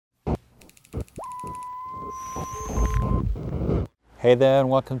Hey there and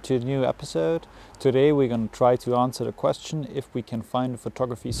welcome to a new episode. Today we're going to try to answer the question if we can find a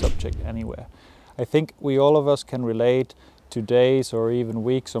photography subject anywhere. I think all of us can relate to days or even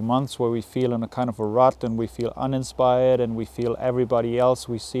weeks or months where we feel in a kind of a rut and we feel uninspired and we feel everybody else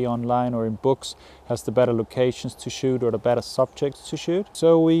we see online or in books has the better locations to shoot or the better subjects to shoot.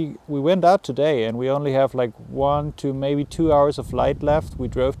 So we went out today and we only have like 1 to maybe 2 hours of light left. We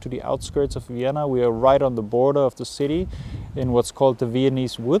drove to the outskirts of Vienna. We are right on the border of the city in what's called the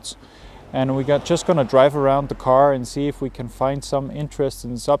Viennese woods. And we just gonna drive around the car and see if we can find some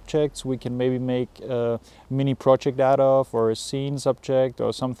interesting subjects we can maybe make a mini project out of, or a scene subject,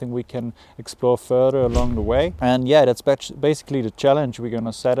 or something we can explore further along the way. And yeah, that's basically the challenge we're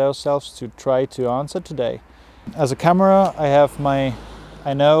gonna set ourselves to try to answer today. As a camera, I have my,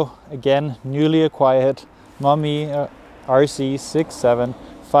 I know, again, newly acquired Mamiya RZ67.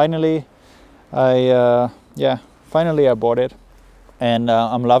 Finally, finally I bought it. And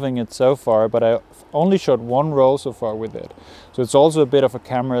I'm loving it so far, but I only shot 1 roll so far with it. So it's also a bit of a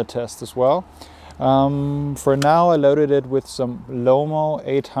camera test as well. For now I loaded it with some Lomo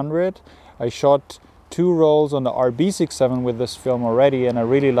 800. I shot 2 rolls on the RB67 with this film already and I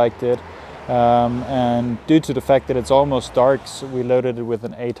really liked it. And due to the fact that it's almost dark, so we loaded it with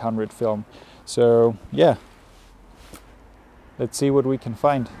an 800 film. So yeah, let's see what we can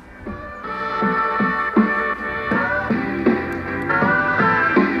find.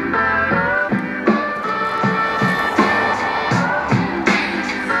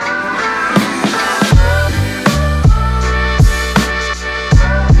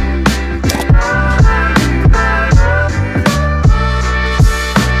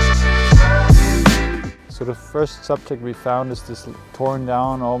 So the first subject we found is this torn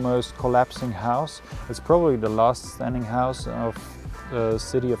down, almost collapsing house. It's probably the last standing house of the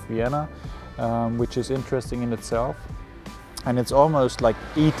city of Vienna, which is interesting in itself. And it's almost like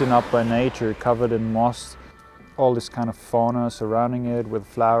eaten up by nature, covered in moss, all this kind of fauna surrounding it with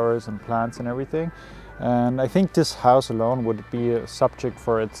flowers and plants and everything. And I think this house alone would be a subject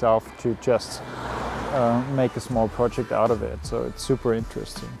for itself to just make a small project out of it. So it's super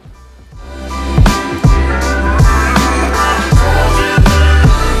interesting.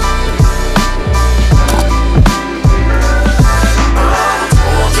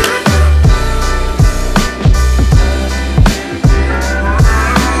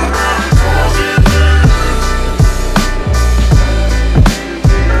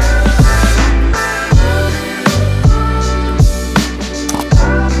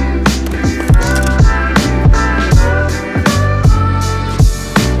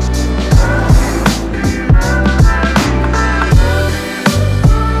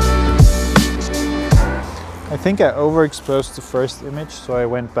 I think I overexposed the first image, so I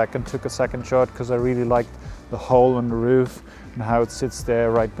went back and took a second shot because I really liked the hole in the roof and how it sits there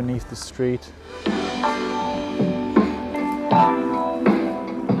right beneath the street.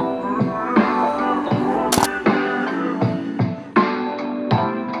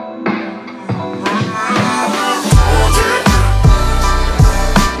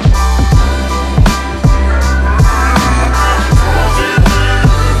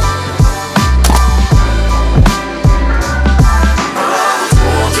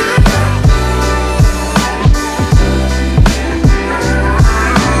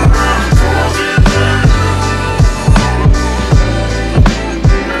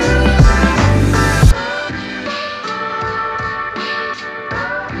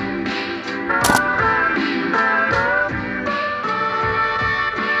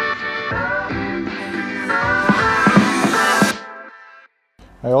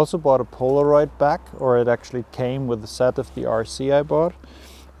 I also bought a Polaroid back, or it actually came with the set of the RC I bought.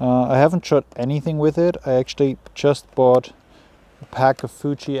 I haven't shot anything with it. I actually just bought a pack of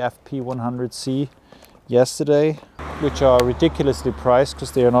Fuji FP100C yesterday, which are ridiculously priced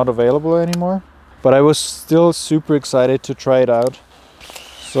because they are not available anymore. But I was still super excited to try it out.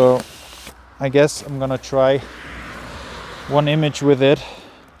 So I guess I'm gonna try 1 image with it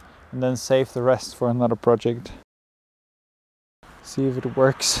and then save the rest for another project. See if it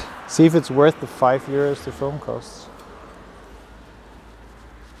works. See if it's worth the €5 the film costs.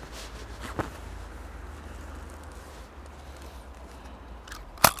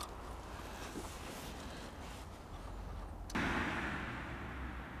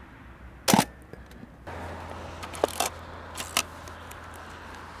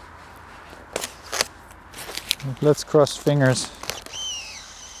 Let's cross fingers.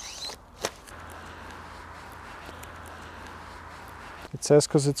 It says,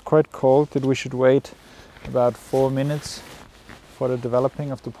 because it's quite cold, that we should wait about 4 minutes for the developing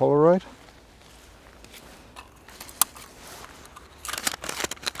of the Polaroid.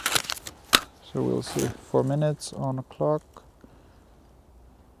 So we'll see. 4 minutes on the clock.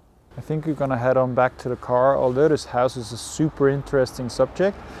 I think we're gonna head on back to the car. Although this house is a super interesting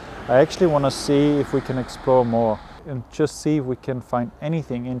subject, I actually want to see if we can explore more and just see if we can find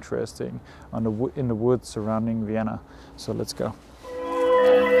anything interesting on in the woods surrounding Vienna. So let's go.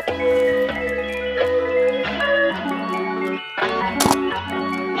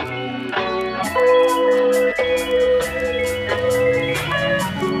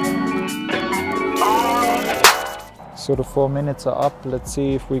 So the 4 minutes are up. Let's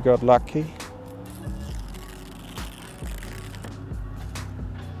see if we got lucky.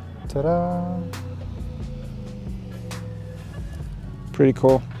 Ta-da! Pretty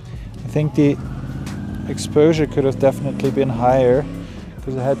cool. I think the exposure could have definitely been higher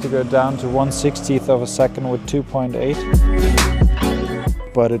because I had to go down to 1/60th of a second with 2.8.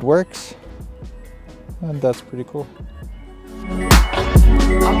 But it works, and that's pretty cool.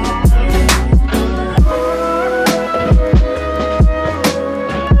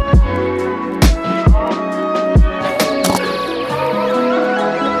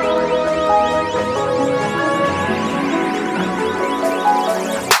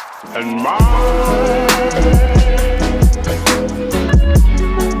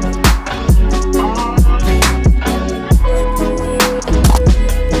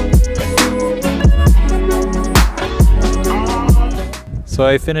 So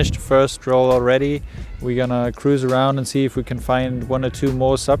I finished the first roll already. We're gonna cruise around and see if we can find 1 or 2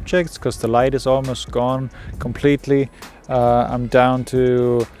 more subjects because the light is almost gone completely. I'm down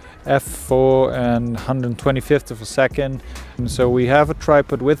to f4 and 125th of a second. And so we have a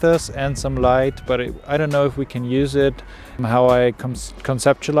tripod with us and some light, but I don't know if we can use it how I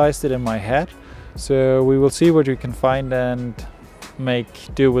conceptualized it in my head. So we will see what we can find and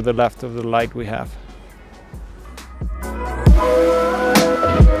make do with the left of the light we have.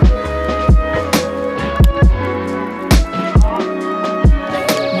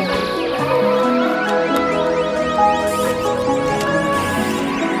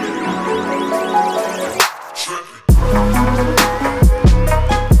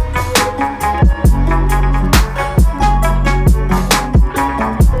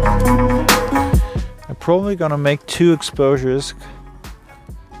 Probably gonna make 2 exposures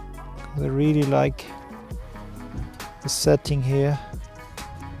because I really like the setting here.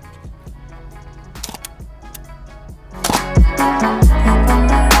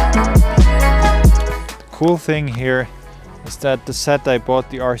 The cool thing here is that the set I bought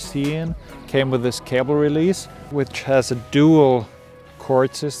the RC in came with this cable release, which has a dual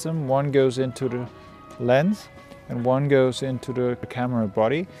cord system. One goes into the lens and one goes into the camera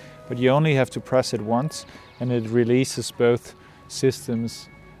body. But you only have to press it once and it releases both systems,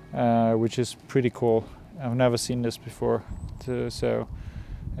 which is pretty cool. I've never seen this before. So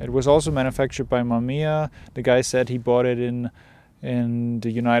it was also manufactured by Mamiya. The guy said he bought it in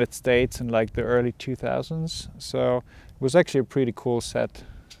the United States in like the early 2000s. So it was actually a pretty cool set.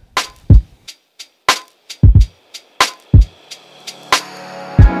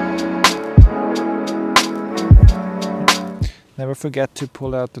 Never forget to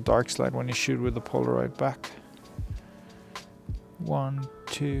pull out the dark slide when you shoot with the Polaroid back. 1,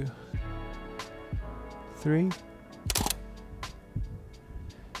 2, 3.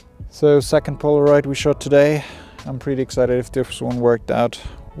 So second Polaroid we shot today. I'm pretty excited if this one worked out.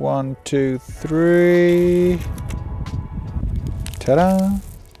 1, 2, 3. Ta-da!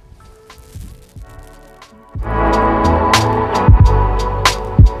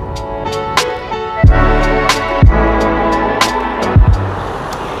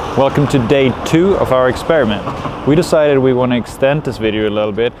 Welcome to day 2 of our experiment. We decided we want to extend this video a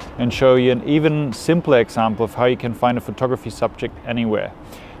little bit and show you an even simpler example of how you can find a photography subject anywhere.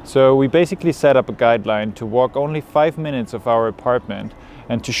 So we basically set up a guideline to walk only 5 minutes of our apartment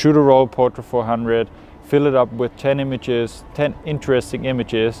and to shoot a roll Portra 400, fill it up with 10 images, 10 interesting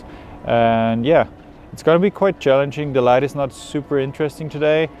images. And yeah, it's going to be quite challenging. The light is not super interesting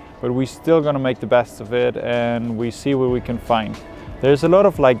today, but we're still going to make the best of it and we see what we can find. There's a lot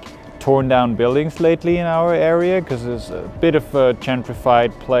of like torn down buildings lately in our area because it's a bit of a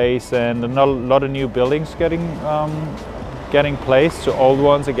gentrified place and not a lot of new buildings getting placed, so old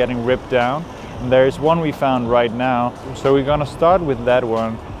ones are getting ripped down. And there's one we found right now, so we're gonna start with that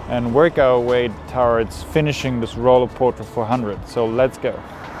one and work our way towards finishing this roll of Portra 400. So let's go.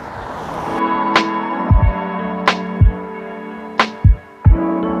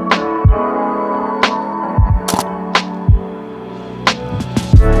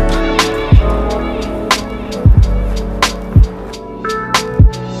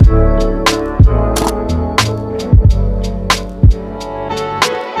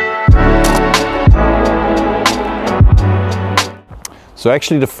 So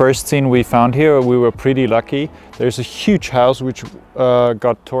actually the first scene we found here, we were pretty lucky. There's a huge house which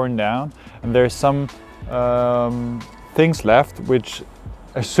got torn down, and there's some things left which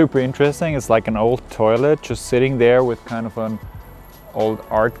are super interesting. It's like an old toilet just sitting there with kind of an old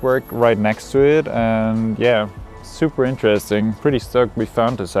artwork right next to it, and yeah, super interesting. Pretty stoked we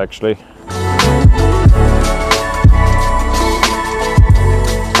found this actually.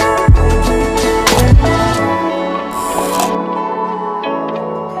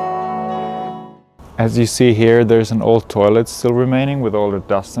 As you see here, there's an old toilet still remaining with all the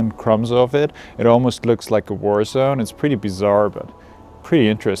dust and crumbs of it. It almost looks like a war zone. It's pretty bizarre, but pretty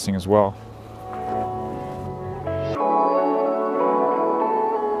interesting as well.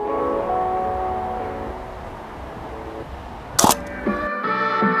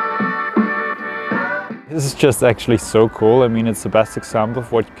 This is just actually so cool. I mean, it's the best example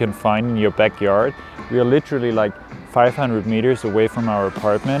of what you can find in your backyard. We are literally like 500 meters away from our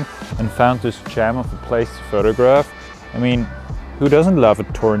apartment and found this gem of a place to photograph. I mean, who doesn't love a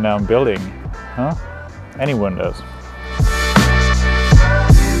torn down building, huh? Anyone does.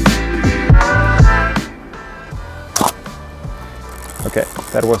 Okay,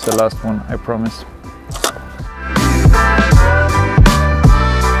 that was the last one, I promise.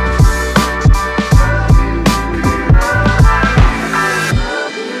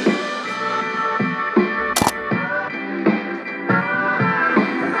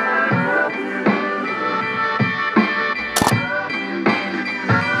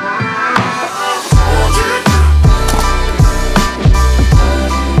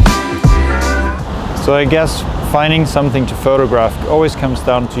 So I guess finding something to photograph always comes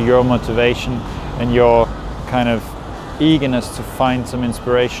down to your motivation and your kind of eagerness to find some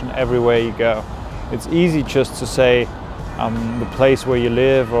inspiration everywhere you go. It's easy just to say the place where you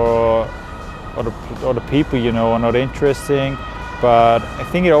live or the people you know are not interesting, but I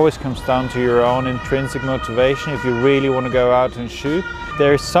think it always comes down to your own intrinsic motivation. If you really want to go out and shoot,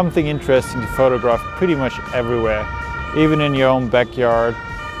 there's something interesting to photograph pretty much everywhere, even in your own backyard,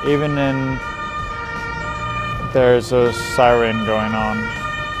 even in... There's a siren going on.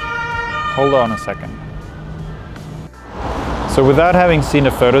 Hold on a second. So without having seen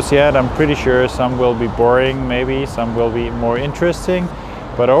the photos yet, I'm pretty sure some will be boring, maybe some will be more interesting,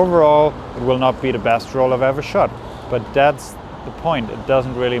 but overall it will not be the best roll I've ever shot. But that's the point, it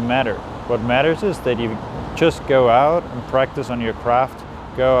doesn't really matter. What matters is that you just go out and practice on your craft,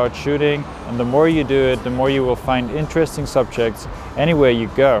 go out shooting, and the more you do it, the more you will find interesting subjects anywhere you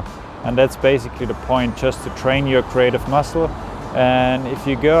go. And that's basically the point, just to train your creative muscle. And if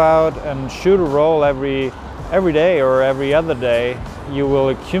you go out and shoot a roll every day or every other day, you will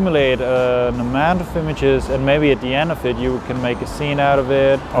accumulate an amount of images, and maybe at the end of it you can make a scene out of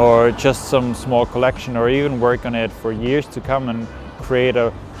it, or just some small collection, or even work on it for years to come and create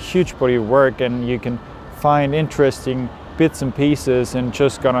a huge body of work. And you can find interesting bits and pieces and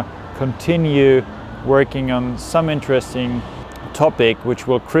just gonna continue working on some interesting topic which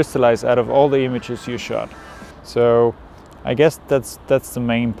will crystallize out of all the images you shot. So I guess that's the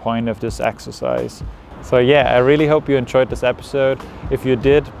main point of this exercise. So yeah, I really hope you enjoyed this episode. If you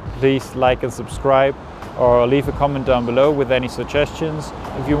did, please like and subscribe, or leave a comment down below with any suggestions.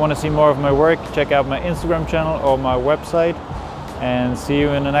 If you want to see more of my work, check out my Instagram channel or my website, and see you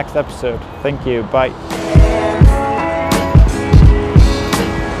in the next episode. Thank you, bye.